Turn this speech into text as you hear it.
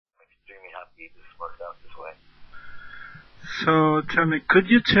extremely happy this worked out this way. So tell me, could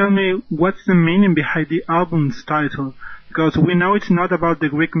you tell me what's the meaning behind the album's title? Because we know it's not about the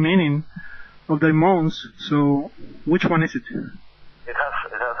Greek meaning of the months, so which one is it? It has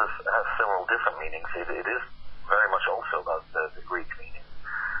several different meanings. It is very much also about the Greek meaning,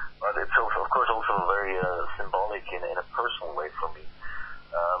 but it's also, of course, also very symbolic in a personal way for me.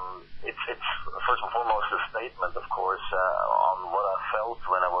 It's first and foremost a statement, of course, on what I felt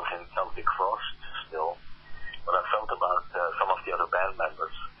when I was in Celtic Frost still, what I felt about some of the other band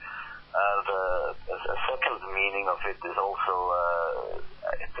members. And a second meaning of it is also,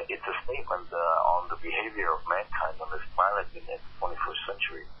 it's a statement on the behavior of mankind on this planet in the 21st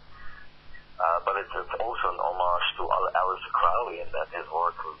century. But it's also an homage to Alistair Crowley and that his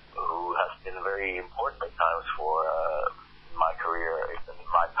work, who has been very important at times for my career and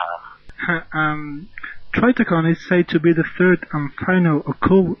my path. Triptykon is said to be the third and final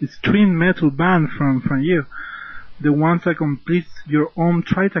occult extreme metal band from you, the ones that completes your own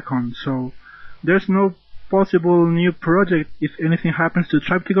Triptykon. So there's no possible new project if anything happens to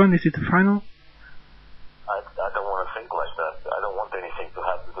Triptykon. Is it the final? I don't want to think like that. I don't want anything to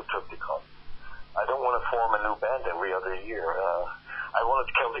happen to Triptykon. I don't want to form a new band every other year. I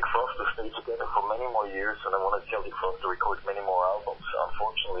wanted Celtic Frost to stay together for many more years, and I wanted Celtic Frost to record many more albums.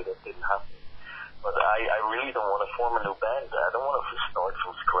 Unfortunately, that didn't happen. But I really don't want to form a new band. I don't want to start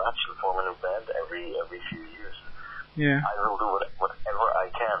from scratch and form a new band every few years. Yeah. I will do whatever I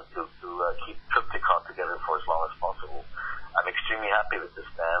can to keep Triptykon together for as long as possible. I'm extremely happy with this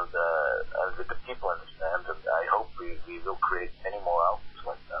band and with the people in this band, and I hope we will create many more albums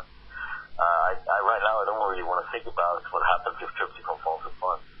like that. Right now, I don't really want to think about what happens if Triptykon falls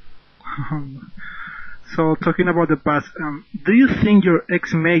apart. So, talking about the past, do you think your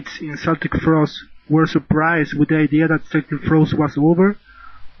ex-mates in Celtic Frost were surprised with the idea that Celtic Frost was over,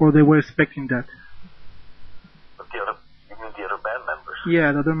 or they were expecting that? But you mean the other band members?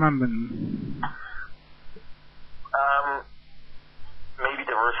 Yeah, the other members. Maybe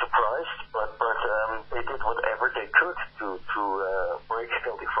they were surprised, but they did whatever they could to break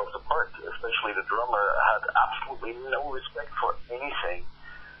Celtic Frost apart. Especially the drummer had absolutely no respect for anything,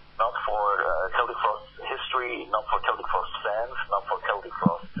 not for Celtic Frost's history, not for Celtic Frost fans, not for Celtic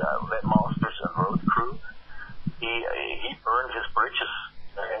Frost masters and road crew. He burned his bridges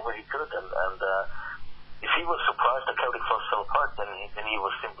wherever he could, and if he was surprised that Celtic Frost fell apart, then he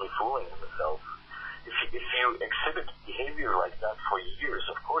was simply fooling himself. If you exhibit behavior like that for years,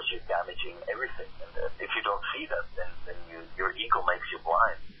 of course you're damaging everything. And if you don't see that, then your ego makes you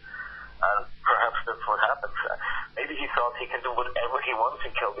blind. And perhaps that's what happens. Maybe he thought he can do whatever he wants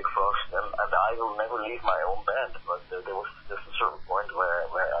in Celtic Frost, and I will never leave my own band. But there was just a certain point where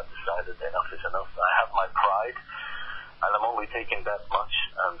I decided enough is enough. I have my pride, and I'm only taking that much,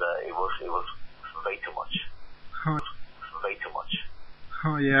 and it was way too much. Way too much.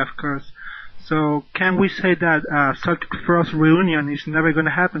 Oh yeah, of course. So, can we say that Celtic Frost reunion is never going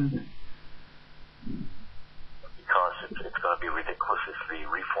to happen? Because it's going to be ridiculous if we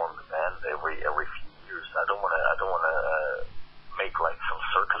reform the band every few years. I don't want to make like some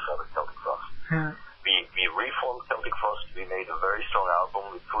circus out of Celtic Frost. Yeah. We reformed Celtic Frost. We made a very strong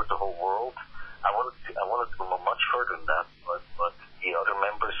album. We toured the whole world. I wanted to go much further than that, but the other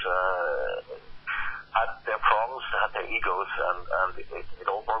members had their problems, had their egos, and it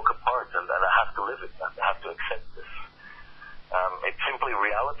all broke apart, and I have to live it. I have to accept this. It's simply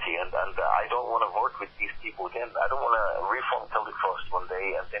reality, and I don't want to work with these people again. I don't want to reform Celtic Frost one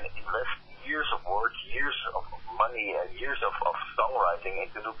day and then invest years of work, years of money, and years of songwriting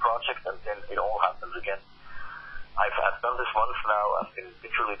into new projects, and then it all happens again. I've done this once now. I've been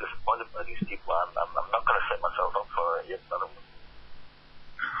bitterly disappointed by these people. I'm not going to set myself up for yet another one.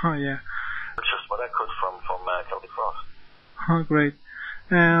 Oh yeah. It's just what I could from Celtic Frost. Oh, great.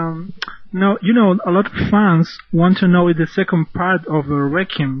 Now, you know, a lot of fans want to know if the second part of the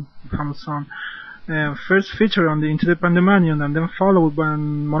Requiem from song, first featured on the Into the Pandemonium and then followed by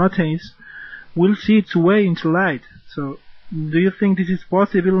Monotheist, will see its way into light. So, do you think this is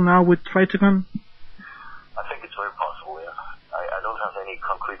possible now with Triptykon? I think it's very possible, yeah. I don't have any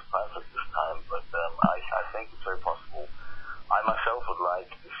concrete plans at this time, but I think it's very possible. I myself would like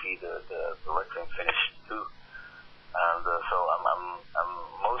to see the Requiem finished too, and so I'm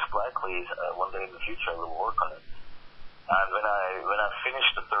most likely one day in the future I will work on it. And when I finish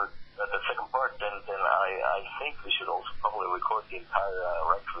the second part, then I think we should also probably record the entire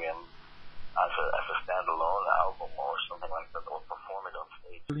Requiem as a standalone album or something like that, or perform it on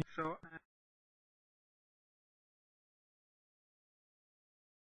stage. So.